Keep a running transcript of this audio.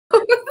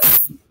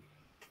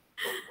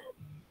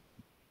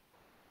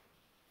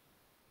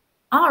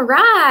All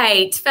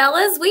right,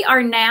 fellas, we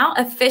are now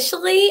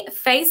officially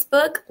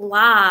Facebook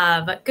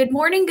Live. Good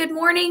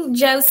morning,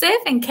 Joseph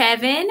and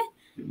Kevin.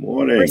 Good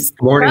morning. We're Good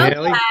morning, so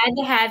Haley. glad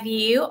to have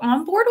you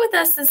on board with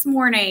us this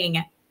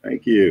morning.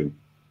 Thank you.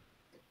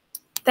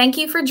 Thank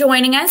you for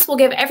joining us. We'll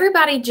give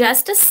everybody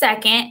just a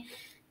second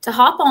to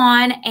hop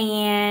on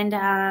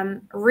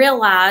and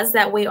realize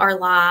that we are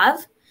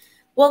live.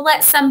 We'll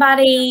let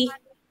somebody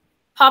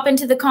hop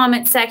into the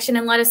comment section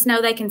and let us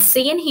know they can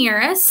see and hear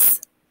us.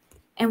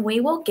 And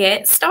we will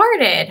get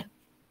started.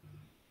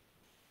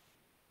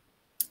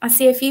 I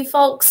see a few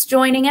folks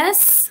joining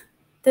us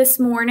this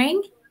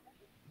morning,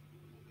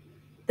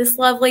 this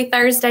lovely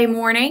Thursday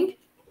morning.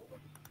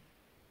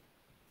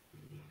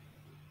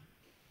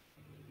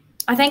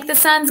 I think the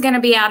sun's going to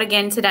be out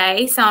again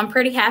today, so I'm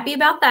pretty happy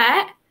about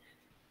that.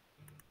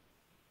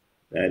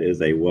 That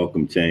is a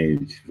welcome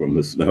change from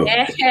the snow.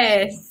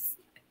 Yes.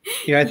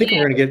 Yeah, I think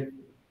we're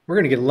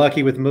gonna get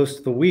lucky with most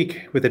of the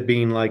week with it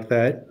being like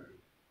that.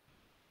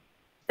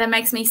 That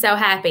makes me so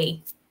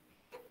happy.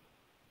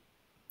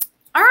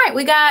 All right,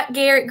 we got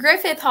Garrett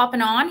Griffith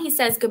hopping on. He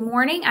says, good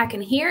morning. I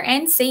can hear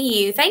and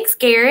see you. Thanks,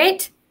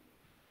 Garrett.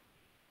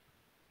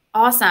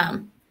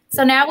 Awesome.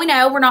 So now we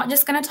know we're not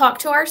just going to talk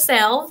to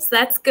ourselves.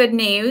 That's good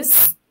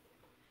news.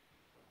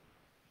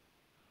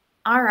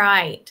 All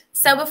right.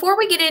 So before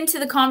we get into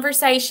the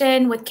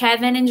conversation with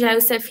Kevin and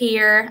Joseph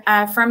here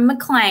from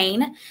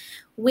McLane,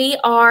 we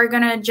are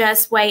going to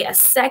just wait a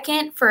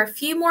second for a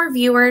few more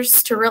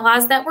viewers to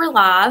realize that we're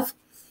live.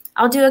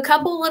 I'll do a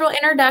couple little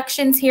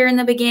introductions here in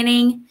the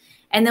beginning,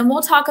 and then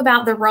we'll talk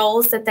about the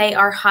roles that they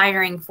are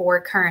hiring for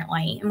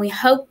currently. And we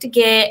hope to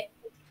get,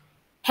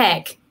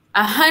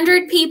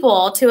 100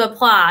 people to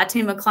apply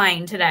to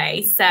McLane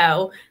today.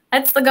 So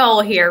that's the goal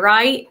here,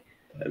 right?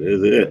 That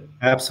is it.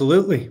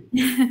 Absolutely.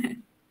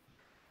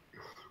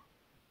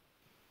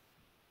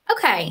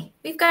 Okay,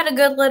 we've got a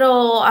good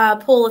little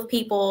pool of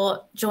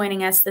people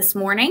joining us this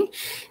morning.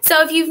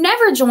 So if you've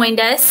never joined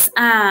us,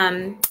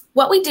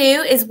 what we do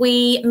is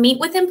we meet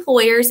with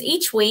employers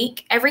each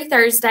week, every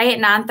Thursday at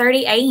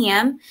 9:30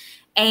 a.m.,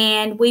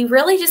 and we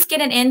really just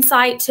get an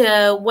insight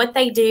to what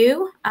they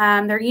do.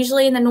 They're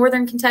usually in the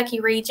Northern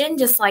Kentucky region,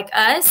 just like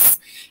us,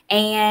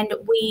 and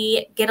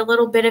we get a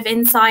little bit of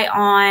insight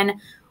on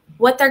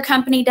what their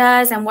company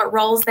does and what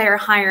roles they're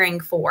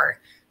hiring for.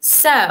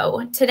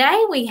 So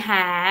today we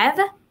have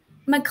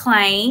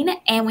McLane,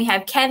 and we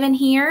have Kevin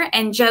here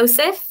and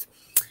Joseph.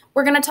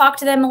 We're going to talk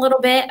to them a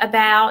little bit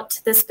about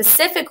the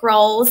specific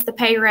roles, the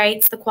pay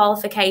rates, the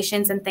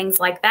qualifications, and things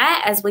like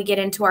that as we get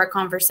into our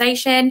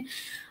conversation.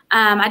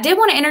 I did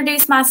want to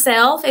introduce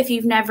myself if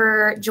you've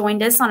never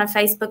joined us on a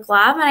Facebook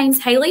Live. My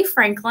name's Haley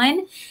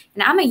Franklin,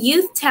 and I'm a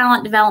youth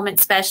talent development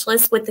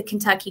specialist with the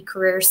Kentucky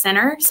Career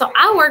Center. So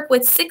I work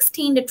with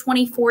 16 to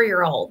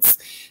 24-year-olds.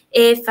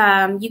 If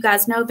you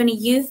guys know of any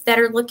youth that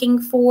are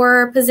looking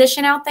for a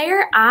position out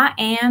there, I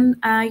am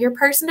your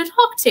person to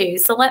talk to.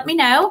 So let me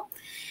know.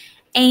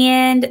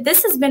 And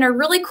this has been a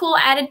really cool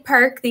added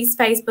perk, these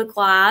Facebook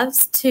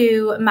Lives,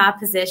 to my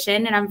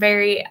position. And I'm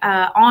very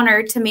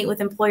honored to meet with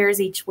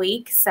employers each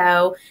week.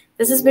 So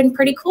this has been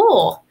pretty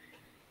cool.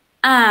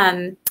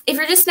 If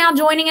you're just now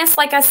joining us,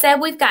 like I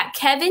said, we've got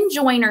Kevin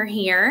Joyner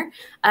here,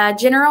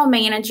 General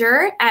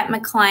Manager at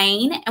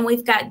McLane. And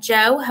we've got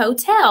Joe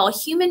Hotel,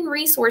 Human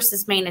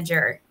Resources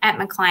Manager at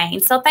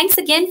McLane. So thanks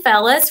again,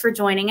 fellas, for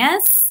joining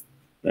us.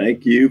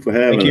 Thank you for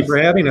having us. Thank you for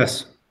having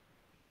us.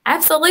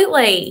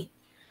 Absolutely.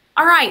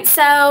 All right,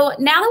 so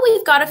now that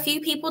we've got a few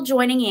people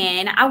joining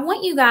in, I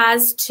want you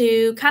guys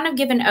to kind of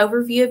give an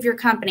overview of your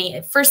company.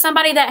 For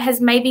somebody that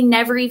has maybe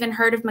never even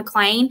heard of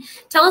McLane,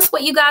 tell us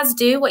what you guys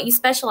do, what you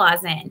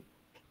specialize in.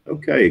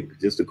 Okay,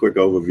 just a quick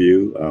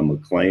overview.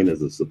 McLane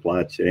is a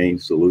supply chain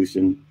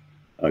solution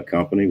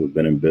company. We've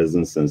been in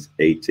business since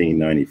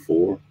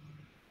 1894.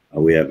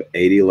 We have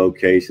 80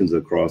 locations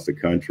across the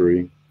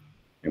country,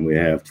 and we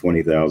have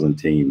 20,000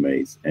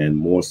 teammates. And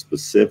more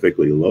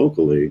specifically,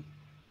 locally,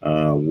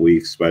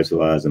 we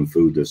specialize in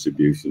food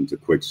distribution to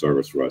quick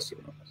service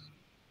restaurants.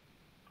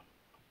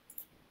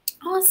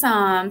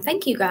 Awesome.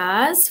 Thank you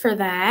guys for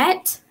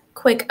that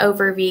quick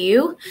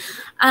overview.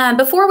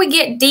 Before we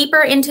get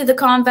deeper into the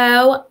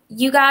convo,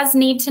 you guys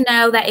need to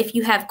know that if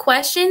you have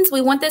questions,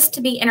 we want this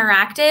to be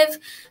interactive.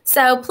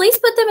 So please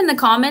put them in the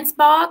comments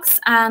box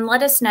and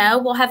let us know.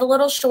 We'll have a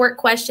little short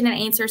question and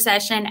answer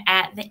session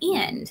at the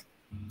end.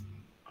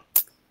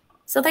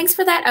 So thanks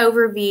for that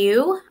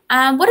overview.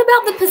 What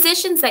about the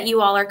positions that you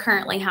all are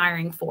currently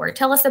hiring for?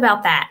 Tell us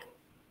about that.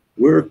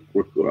 We're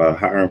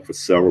hiring for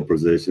several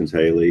positions,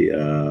 Haley.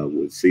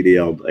 With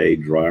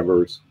CDLA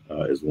drivers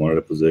is one of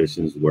the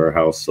positions,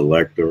 warehouse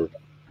selector.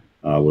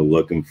 We're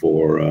looking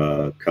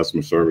for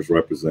customer service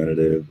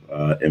representative,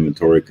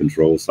 inventory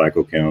control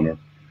cycle counter,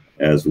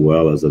 as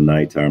well as a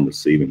nighttime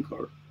receiving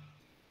clerk.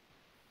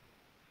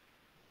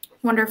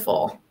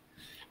 Wonderful.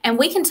 And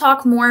we can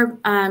talk more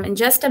in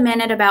just a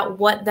minute about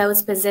what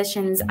those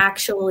positions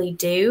actually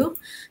do.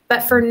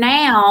 But for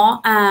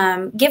now,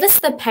 give us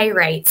the pay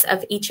rates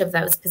of each of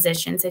those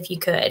positions, if you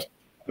could.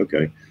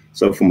 Okay.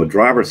 So from a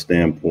driver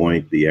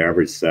standpoint, the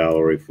average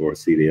salary for a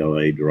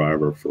CDLA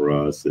driver for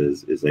us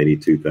is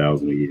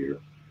 $82,000 a year.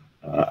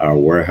 Our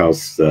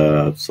warehouse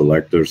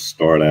selectors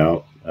start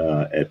out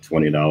at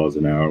 $20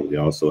 an hour. We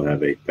also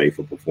have a pay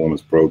for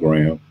performance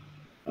program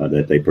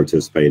that they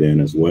participate in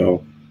as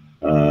well.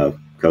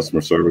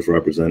 Customer service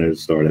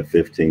representatives start at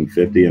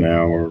 $15.50 an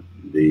hour.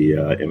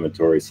 The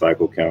inventory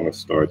cycle counter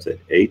starts at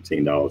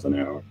 $18 an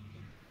hour.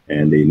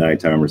 And the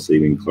nighttime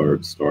receiving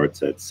clerk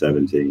starts at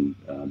 $17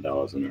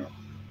 an hour.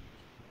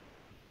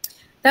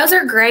 Those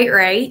are great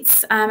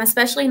rates,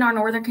 especially in our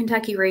Northern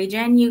Kentucky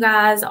region. You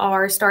guys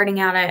are starting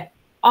out at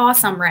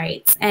awesome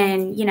rates,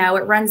 and, you know,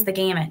 it runs the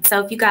gamut.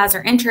 So if you guys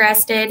are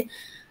interested,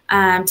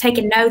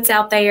 taking notes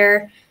out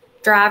there,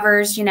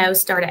 drivers, you know,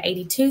 start at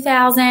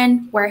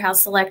 $82,000,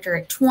 warehouse selector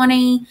at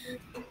 $20,000.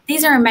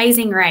 These are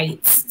amazing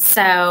rates.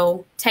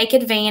 So take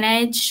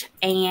advantage,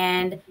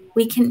 and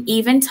we can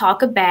even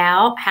talk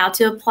about how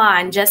to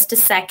apply in just a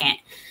second.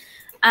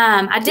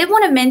 I did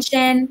want to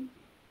mention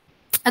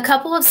a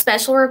couple of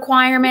special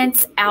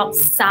requirements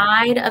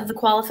outside of the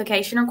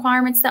qualification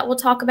requirements that we'll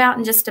talk about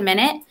in just a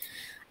minute.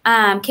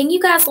 Can you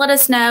guys let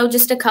us know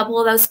just a couple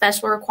of those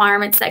special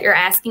requirements that you're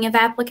asking of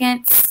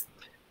applicants?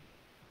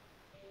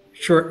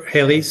 Sure,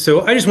 Haley.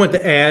 So I just want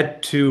to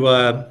add to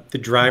the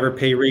driver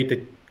pay rate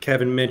that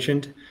Kevin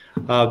mentioned,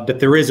 that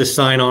there is a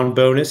sign-on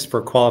bonus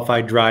for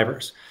qualified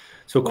drivers.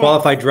 So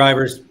qualified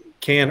drivers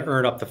can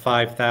earn up to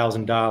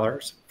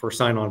 $5,000 for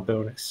sign-on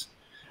bonus.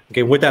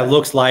 Okay, what that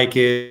looks like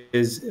is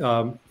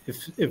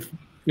if an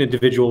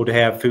individual would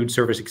have food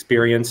service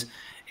experience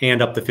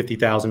and up to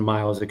 50,000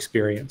 miles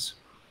experience.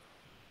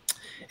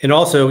 And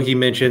also, he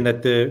mentioned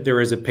that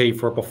there is a pay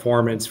for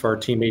performance for our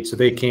teammates, so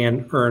they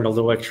can earn a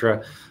little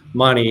extra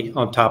money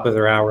on top of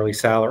their hourly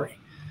salary.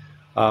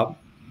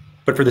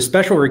 But for the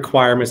special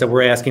requirements that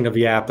we're asking of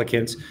the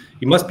applicants,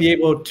 you must be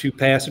able to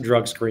pass a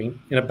drug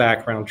screen and a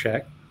background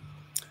check.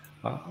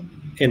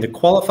 And the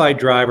qualified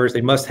drivers,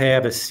 they must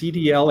have a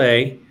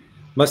CDLA,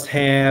 must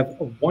have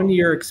a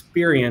 1-year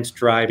experience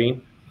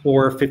driving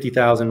or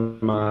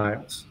 50,000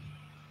 miles.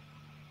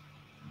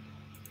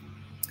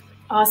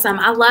 Awesome.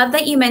 I love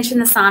that you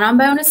mentioned the sign-on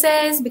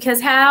bonuses, because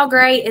how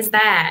great is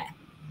that?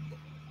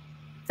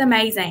 It's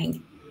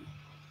amazing.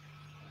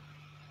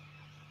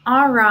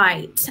 All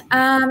right.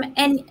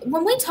 And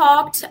when we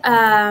talked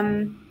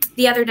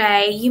the other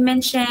day, you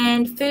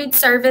mentioned food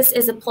service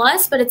is a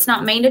plus, but it's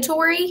not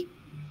mandatory.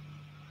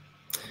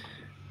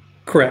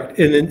 Correct.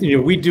 And then, you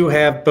know, we do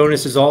have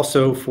bonuses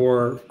also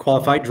for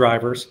qualified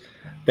drivers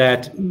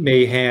that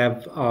may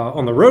have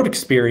on the road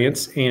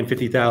experience and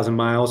 50,000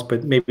 miles,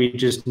 but maybe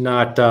just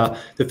not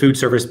the food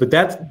service. But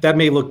that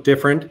may look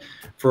different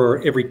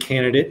for every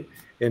candidate,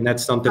 and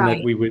that's something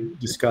that we would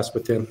discuss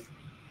with them.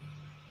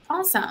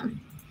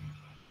 Awesome.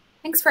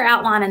 Thanks for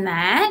outlining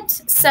that.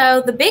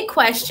 So the big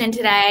question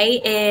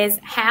today is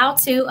how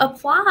to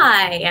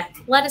apply.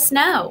 Let us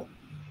know.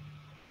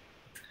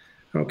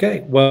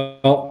 Okay.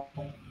 Well,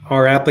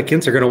 our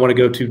applicants are going to want to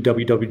go to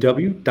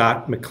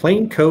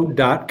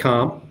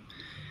www.mclaneco.com.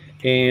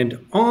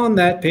 And on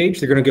that page,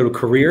 they're going to go to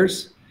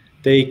careers.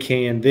 They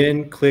can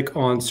then click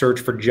on search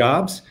for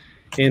jobs,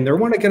 and they're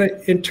going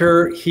to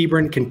enter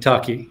Hebron,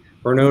 Kentucky,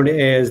 or known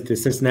as the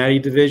Cincinnati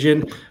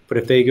division. But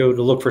if they go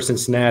to look for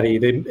Cincinnati,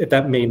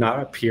 that may not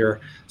appear.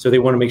 So they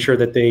want to make sure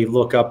that they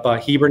look up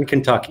Hebron,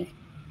 Kentucky.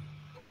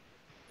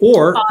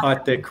 Or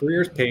at the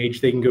careers page,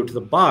 they can go to the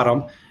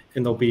bottom,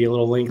 and there'll be a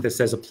little link that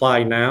says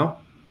apply now.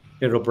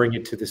 And it'll bring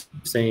you to the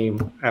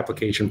same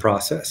application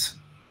process.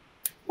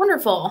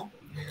 Wonderful.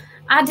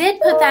 I did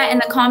put that in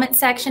the comment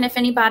section. If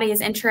anybody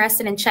is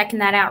interested in checking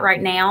that out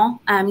right now,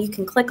 you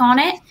can click on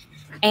it.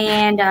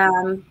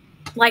 And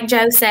like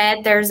Joe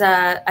said, there's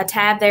a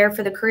tab there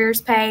for the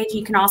careers page.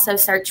 You can also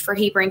search for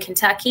Hebron,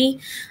 Kentucky.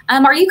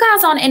 Are you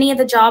guys on any of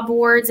the job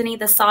boards, any of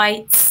the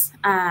sites,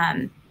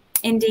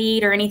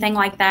 Indeed or anything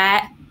like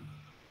that?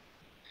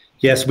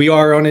 Yes, we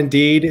are on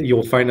Indeed.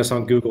 You'll find us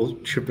on Google.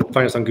 Should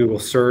find us on Google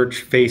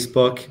search,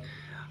 Facebook.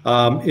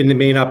 And it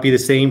may not be the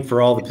same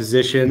for all the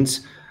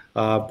positions.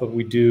 But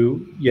we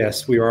do,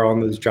 yes, we are on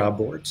those job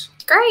boards.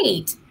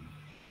 Great.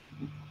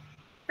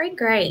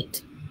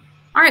 Great.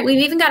 All right,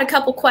 we've even got a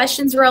couple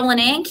questions rolling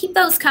in. Keep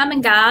those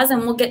coming, guys,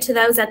 and we'll get to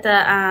those at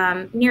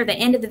the near the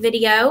end of the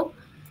video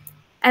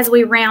as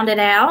we round it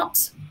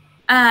out.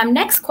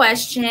 Next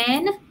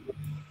question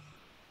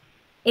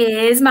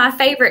is my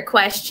favorite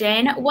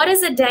question. What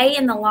is a day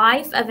in the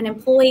life of an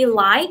employee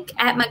like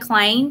at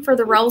McLane for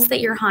the roles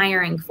that you're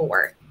hiring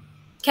for?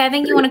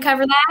 Kevin, you want to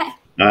cover that?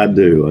 I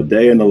do. A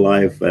day in the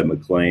life at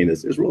McLane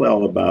is really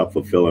all about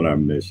fulfilling our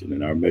mission.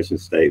 And our mission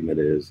statement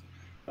is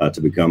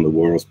to become the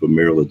world's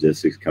premier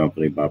logistics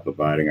company by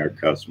providing our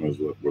customers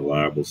with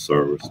reliable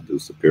service through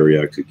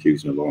superior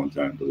execution of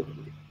on-time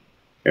delivery.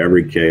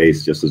 Every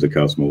case, just as a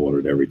customer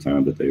ordered, every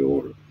time that they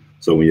order.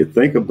 So when you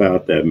think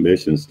about that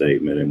mission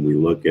statement and we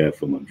look at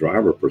from a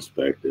driver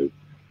perspective,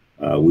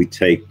 We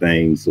take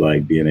things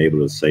like being able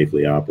to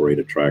safely operate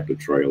a tractor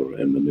trailer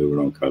and maneuver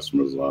it on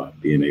customers' lot,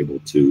 being able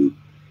to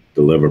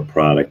deliver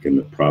product in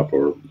the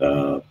proper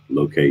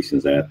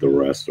locations at the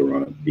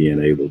restaurant,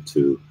 being able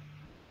to,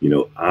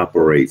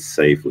 operate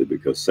safely,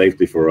 because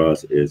safety for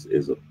us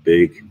is a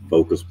big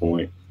focus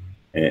point,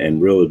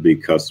 and really be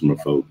customer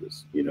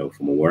focused.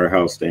 From a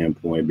warehouse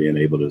standpoint, being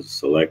able to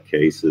select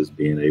cases,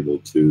 being able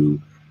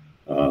to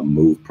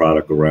move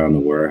product around the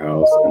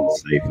warehouse in a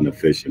safe and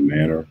efficient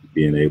manner,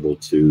 being able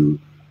to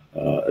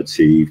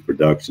achieve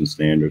production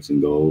standards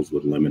and goals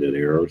with limited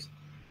errors.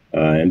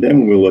 And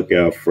then when we look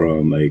out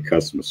from a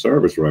customer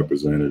service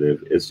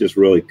representative, it's just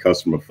really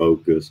customer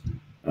focused,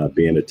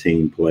 being a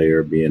team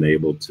player, being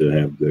able to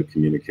have good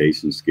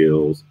communication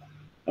skills,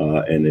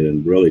 and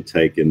then really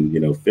taking,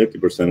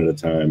 50% of the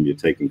time you're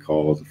taking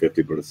calls, and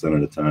 50%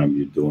 of the time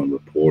you're doing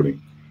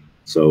reporting.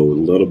 So a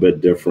little bit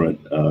different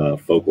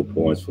focal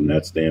points from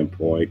that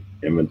standpoint.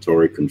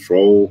 Inventory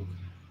control,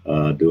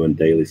 doing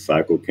daily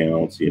cycle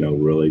counts,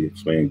 really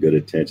paying good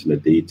attention to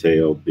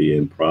detail,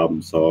 being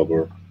problem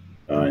solver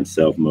and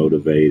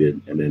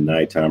self-motivated. And then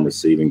nighttime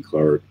receiving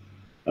clerk,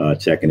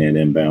 checking in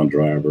inbound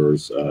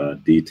drivers,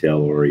 detail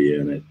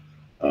oriented,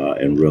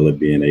 and really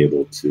being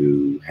able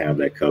to have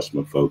that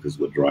customer focus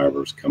with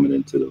drivers coming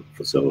into the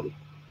facility.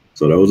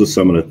 So those are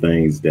some of the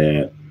things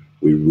that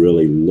we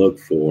really look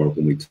for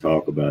when we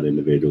talk about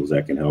individuals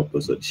that can help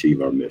us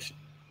achieve our mission.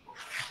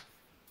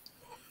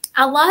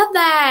 I love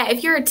that.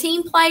 If you're a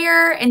team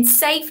player and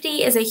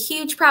safety is a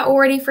huge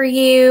priority for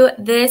you,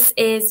 this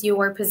is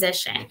your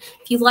position.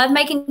 If you love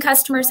making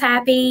customers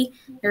happy,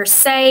 you're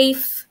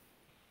safe,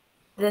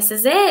 this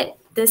is it.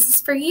 This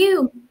is for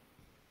you.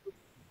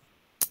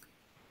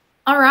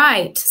 All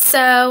right.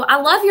 So I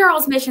love your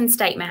all's mission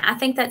statement. I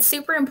think that's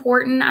super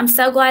important. I'm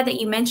so glad that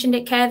you mentioned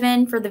it,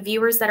 Kevin, for the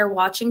viewers that are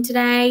watching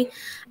today.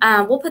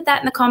 We'll put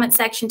that in the comment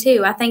section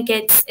too. I think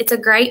it's a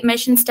great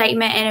mission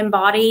statement and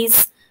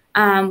embodies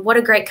what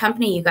a great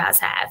company you guys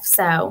have.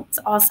 So it's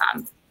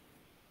awesome.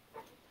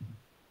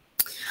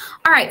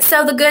 All right.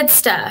 So the good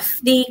stuff,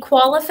 the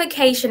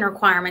qualification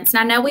requirements.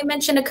 Now, I know we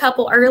mentioned a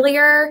couple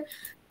earlier,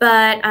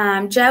 but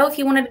Joe, if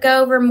you wanted to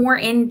go over more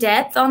in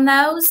depth on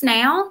those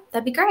now,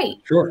 that'd be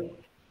great. Sure.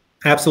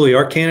 Absolutely.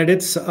 Our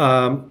candidates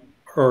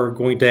are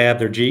going to have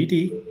their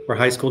GED or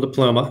high school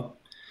diploma.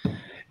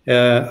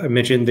 I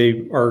mentioned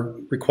they are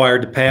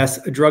required to pass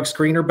a drug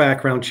screen or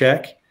background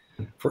check.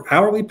 For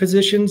hourly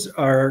positions,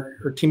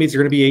 our teammates are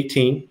going to be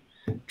 18.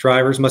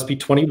 Drivers must be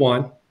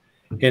 21.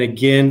 And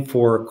again,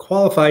 for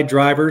qualified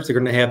drivers, they're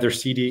going to have their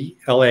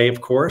CDLA,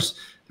 of course.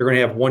 They're going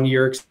to have 1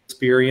 year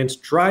experience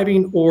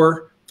driving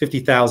or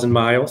 50,000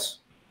 miles.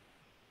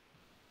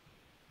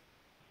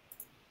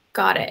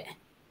 Got it.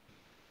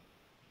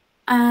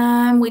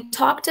 We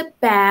talked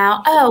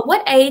about,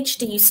 what age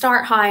do you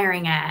start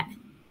hiring at?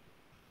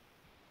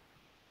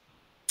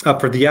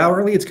 For the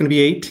hourly, it's going to be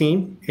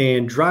 18,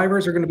 and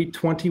drivers are going to be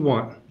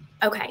 21.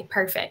 Okay,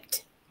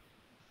 perfect.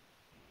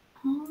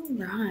 All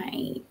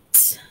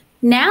right.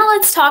 Now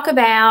let's talk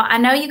about, I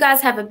know you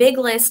guys have a big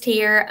list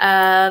here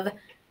of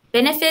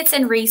benefits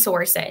and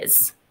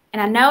resources.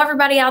 And I know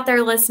everybody out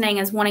there listening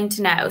is wanting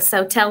to know.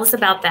 So tell us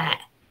about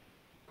that.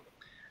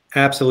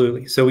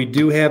 Absolutely. So we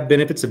do have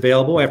benefits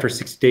available after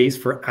 60 days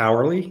for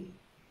hourly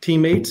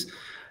teammates.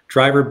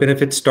 Driver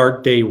benefits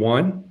start day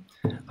one.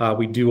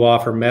 We do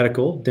offer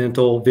medical,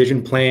 dental,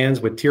 vision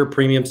plans with tier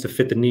premiums to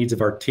fit the needs of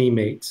our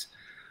teammates.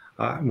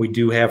 We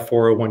do have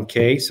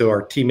 401k, so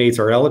our teammates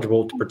are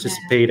eligible to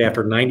participate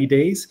after 90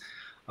 days.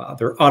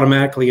 They're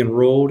automatically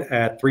enrolled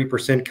at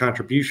 3%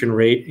 contribution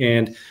rate,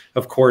 and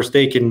of course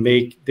they can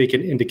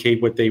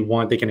indicate what they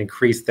want. They can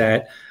increase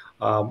that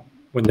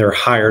when they're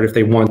hired if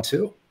they want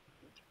to.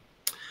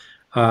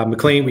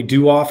 McLane, we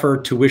do offer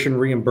tuition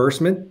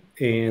reimbursement,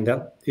 and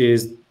that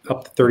is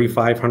up to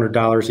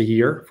 $3,500 a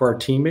year for our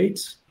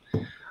teammates.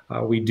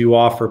 We do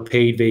offer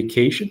paid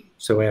vacation,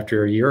 so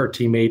after a year, our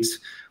teammates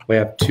will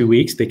have 2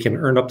 weeks. They can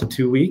earn up to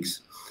 2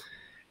 weeks.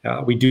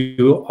 We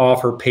do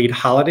offer paid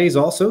holidays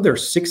also.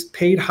 There's 6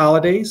 paid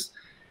holidays.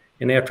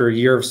 And after a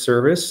year of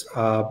service,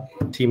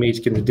 teammates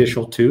get an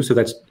additional 2. So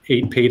that's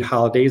 8 paid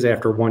holidays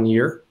after 1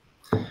 year.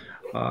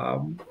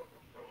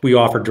 We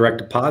offer direct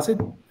deposit.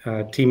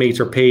 Teammates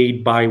are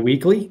paid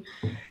bi-weekly.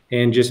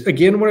 And just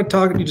again, want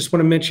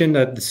to mention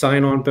the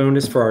sign-on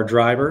bonus for our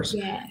drivers.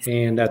 Yes.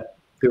 And that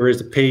there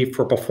is a pay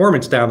for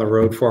performance down the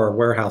road for our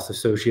warehouse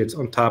associates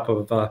on top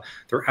of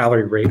their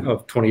hourly rate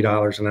of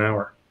 $20 an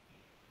hour.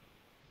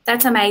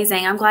 That's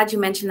amazing. I'm glad you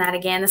mentioned that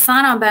again. The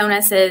sign-on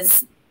bonus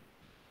is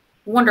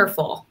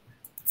wonderful.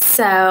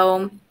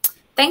 So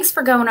thanks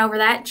for going over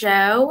that,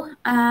 Joe.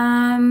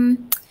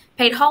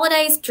 Paid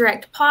holidays,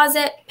 direct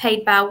deposit,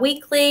 paid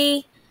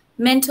bi-weekly,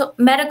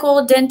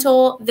 medical,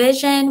 dental,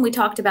 vision. We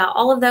talked about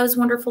all of those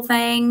wonderful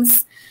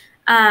things.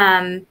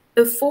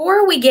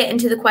 Before we get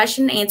into the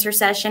question and answer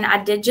session,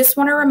 I did just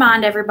want to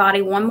remind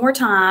everybody one more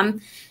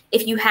time,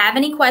 if you have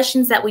any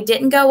questions that we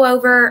didn't go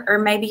over, or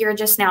maybe you're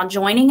just now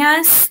joining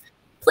us,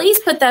 please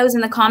put those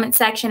in the comment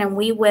section and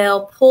we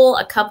will pull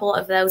a couple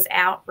of those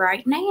out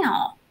right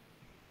now.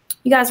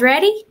 You guys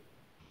ready?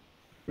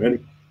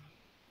 Ready?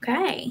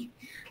 Okay.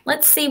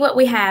 Let's see what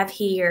we have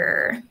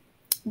here.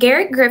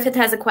 Garrett Griffith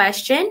has a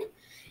question.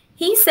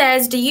 He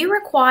says, do you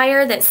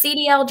require that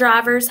CDL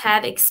drivers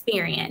have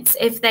experience?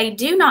 If they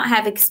do not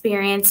have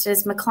experience,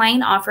 does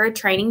McLane offer a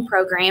training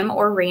program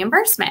or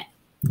reimbursement?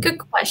 Good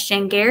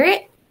question,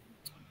 Garrett.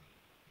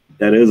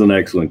 That is an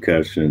excellent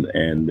question.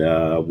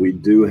 And we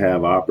do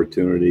have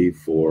opportunity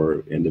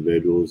for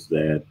individuals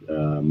that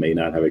may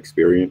not have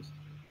experience.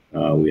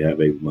 We have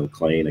a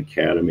McLane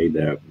Academy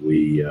that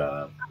we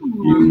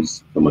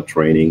use from a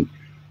training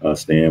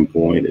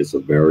standpoint. It's a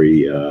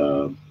very,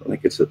 I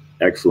think it's an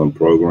excellent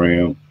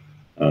program.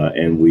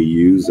 And we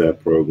use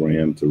that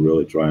program to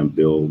really try and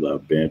build a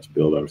bench,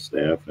 build our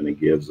staff, and it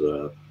gives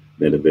an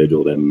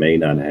individual that may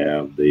not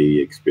have the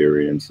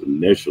experience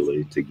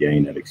initially to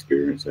gain that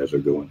experience as they're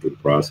going through the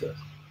process.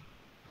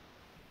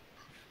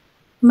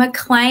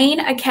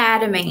 McLane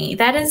Academy.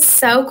 That is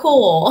so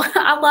cool.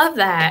 I love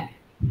that.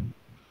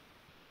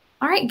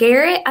 All right,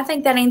 Garrett, I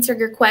think that answered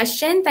your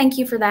question. Thank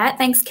you for that.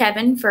 Thanks,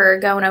 Kevin, for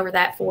going over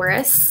that for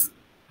us.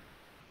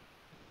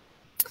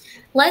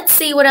 Let's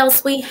see what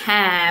else we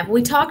have.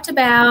 We talked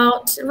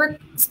about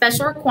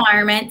special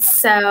requirements.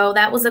 So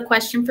that was a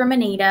question from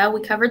Anita. We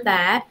covered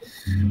that.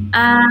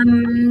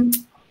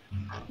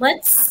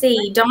 Let's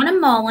see. Donna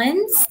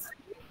Mullins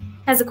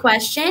has a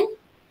question.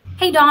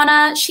 Hey,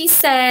 Donna, she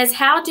says,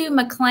 how do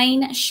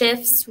McLane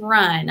shifts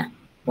run?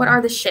 What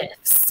are the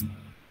shifts?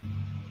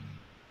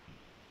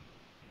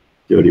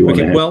 Joe, do you want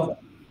to well,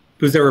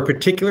 was there a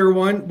particular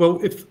one? Well,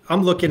 if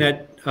I'm looking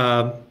at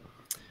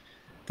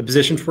the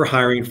positions we're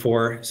hiring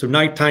for, so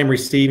nighttime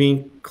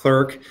receiving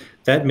clerk,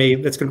 that's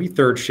going to be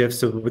third shift.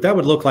 So that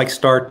would look like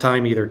start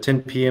time either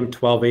 10 p.m.,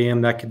 12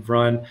 a.m. That could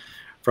run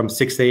from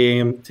 6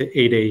 a.m. to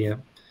 8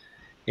 a.m.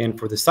 And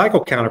for the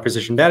cycle counter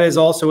position, that is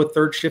also a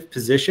third shift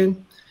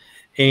position.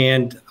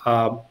 And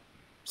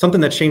something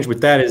that changed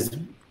with that is,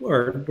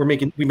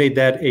 we made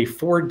that a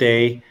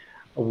 4-day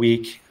a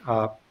week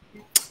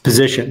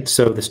position.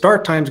 So the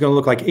start time is going to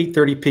look like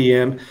 8:30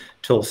 p.m.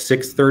 till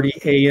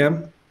 6:30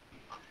 a.m.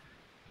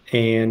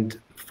 And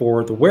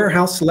for the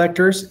warehouse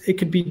selectors, it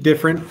could be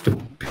different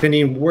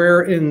depending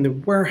where in the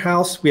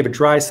warehouse. We have a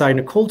dry side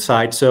and a cold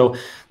side. So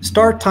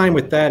start time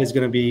with that is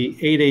going to be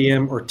 8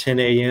 a.m. or 10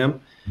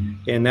 a.m.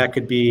 And that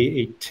could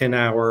be a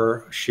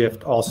 10-hour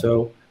shift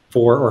also,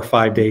 4 or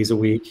 5 days a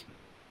week.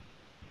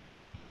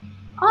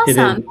 Awesome.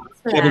 Then,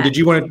 Kevin, did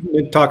you want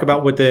to talk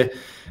about what the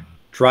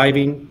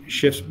driving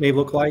shifts may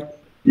look like?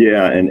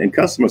 Yeah, and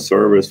customer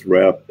service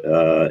rep,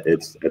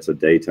 it's a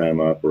daytime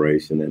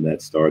operation, and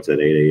that starts at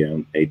 8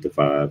 a.m. 8 to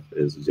 5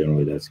 is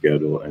generally that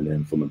schedule. And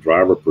then from a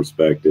driver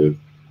perspective,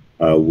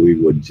 we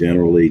would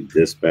generally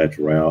dispatch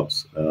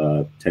routes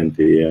 10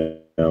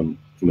 p.m.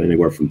 from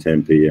anywhere from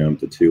 10 p.m.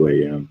 to 2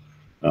 a.m.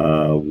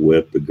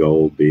 With the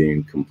goal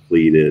being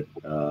completed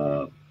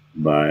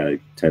by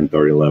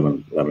 10:30,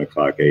 11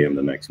 o'clock a.m.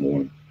 the next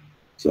morning.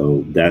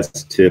 So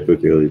that's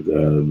typically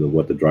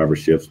what the driver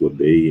shifts would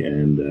be,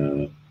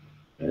 and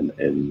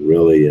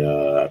really,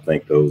 I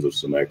think those are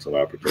some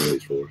excellent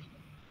opportunities for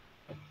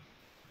us.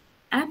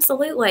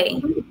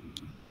 Absolutely.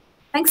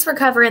 Thanks for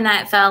covering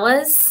that,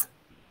 fellas.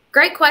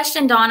 Great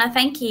question, Donna.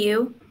 Thank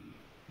you.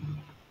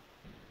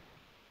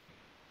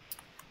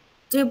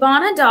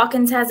 Dubonna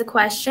Dawkins has a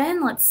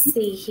question. Let's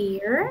see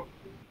here.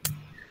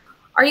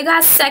 Are you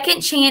guys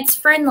second chance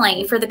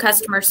friendly for the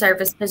customer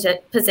service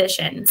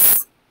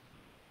positions?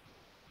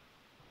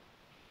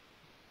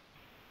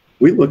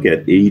 We look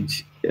at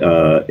each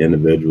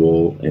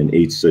individual in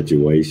each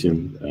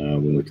situation.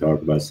 When we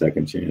talk about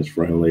second chance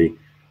friendly,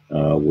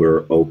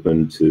 we're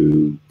open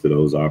to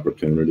those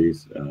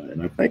opportunities.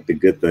 And I think the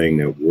good thing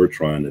that we're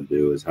trying to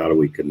do is how do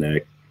we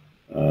connect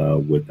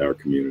with our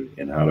community,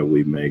 and how do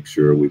we make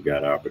sure we've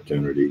got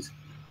opportunities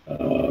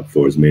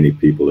for as many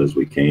people as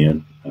we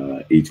can.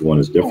 Each one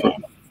is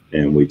different,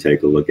 and we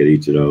take a look at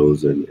each of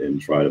those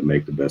and try to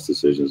make the best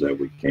decisions that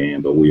we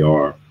can. But we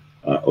are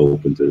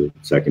open to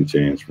second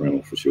chance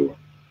rental for sure.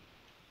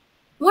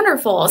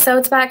 Wonderful. So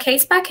it's by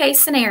case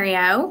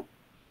scenario.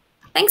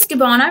 Thanks,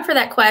 Dubonna, for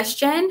that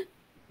question.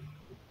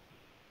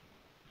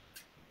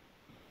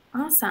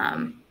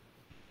 Awesome.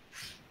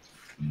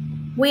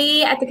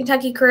 We at the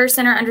Kentucky Career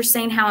Center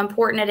understand how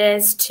important it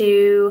is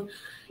to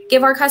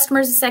give our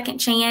customers a second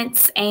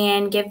chance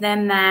and give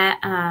them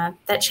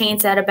that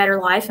chance at a better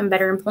life and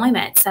better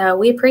employment. So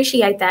we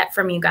appreciate that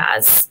from you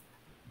guys.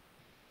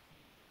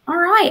 All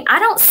right. I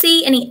don't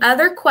see any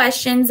other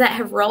questions that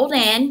have rolled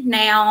in.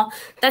 Now,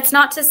 that's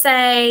not to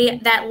say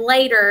that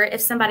later,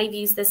 if somebody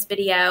views this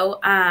video,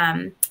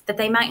 that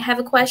they might have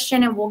a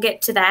question, and we'll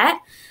get to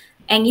that.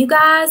 And you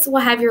guys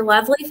will have your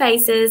lovely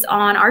faces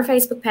on our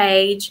Facebook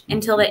page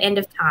until the end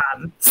of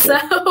time.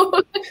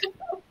 So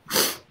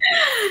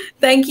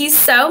thank you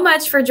so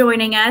much for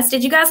joining us.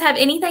 Did you guys have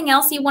anything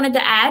else you wanted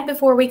to add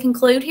before we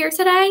conclude here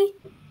today?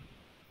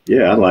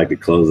 Yeah, I'd like to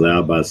close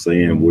out by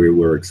saying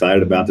we're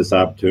excited about this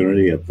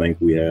opportunity. I think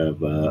we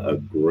have we're a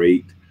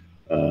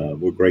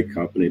great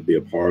company to be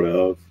a part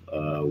of.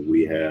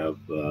 We have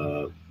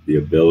the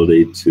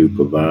ability to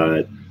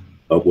provide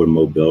upward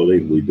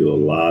mobility. We do a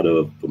lot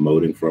of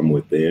promoting from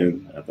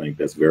within. I think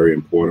that's very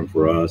important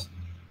for us.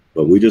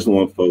 But we just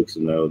want folks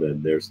to know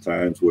that there's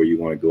times where you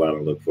want to go out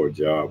and look for a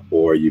job,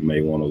 or you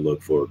may want to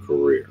look for a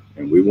career.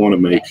 And we want to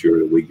make sure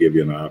that we give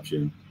you an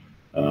option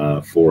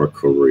for a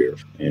career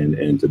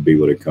and to be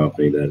with a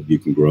company that you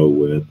can grow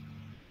with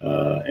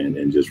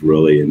and just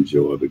really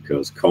enjoy,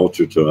 because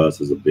culture to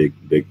us is a big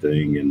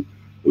thing, and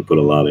we put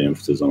a lot of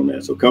emphasis on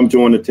that. So come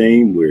join the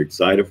team. We're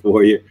excited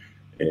for you,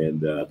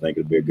 and I think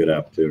it'll be a good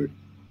opportunity.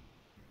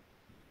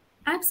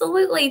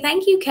 Absolutely.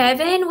 Thank you,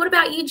 Kevin. What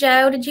about you,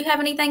 Joe? Did you have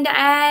anything to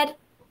add?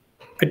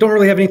 I don't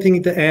really have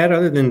anything to add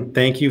other than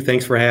thank you.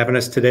 Thanks for having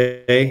us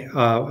today.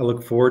 I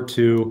look forward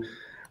to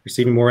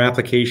receiving more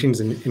applications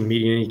and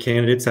meeting any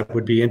candidates that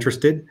would be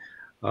interested.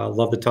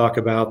 Love to talk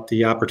about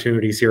the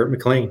opportunities here at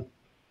McLane.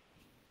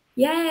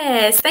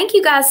 Yes. Thank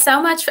you guys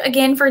so much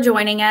again for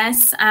joining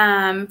us,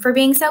 for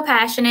being so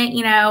passionate.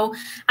 You know,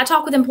 I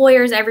talk with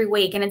employers every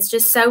week, and it's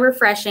just so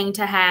refreshing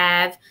to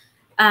have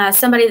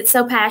somebody that's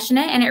so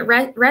passionate, and it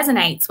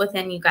resonates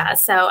within you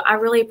guys. So I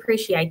really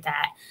appreciate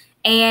that.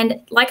 And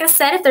like I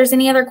said, if there's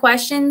any other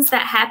questions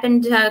that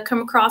happen to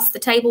come across the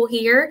table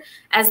here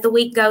as the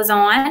week goes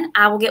on,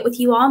 I will get with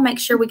you all, make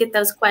sure we get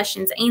those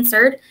questions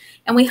answered.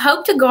 And we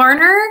hope to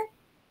garner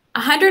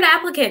 100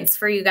 applicants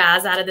for you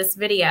guys out of this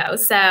video.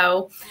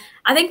 So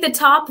I think the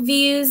top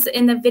views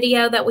in the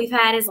video that we've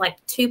had is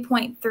like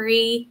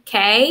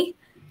 2.3K.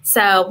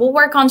 So we'll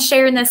work on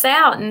sharing this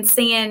out and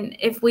seeing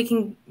if we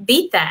can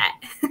beat that.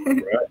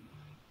 Right.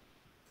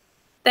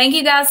 Thank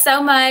you guys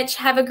so much.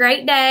 Have a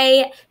great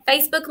day.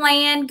 Facebook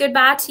land,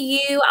 goodbye to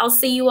you. I'll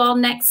see you all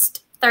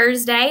next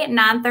Thursday at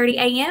 9:30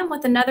 a.m.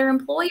 with another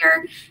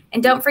employer.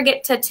 And don't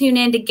forget to tune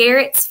in to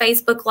Garrett's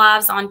Facebook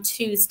Lives on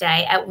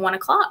Tuesday at 1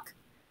 o'clock.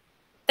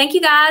 Thank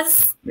you,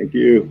 guys. Thank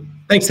you.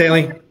 Thanks,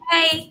 Haley.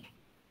 Bye.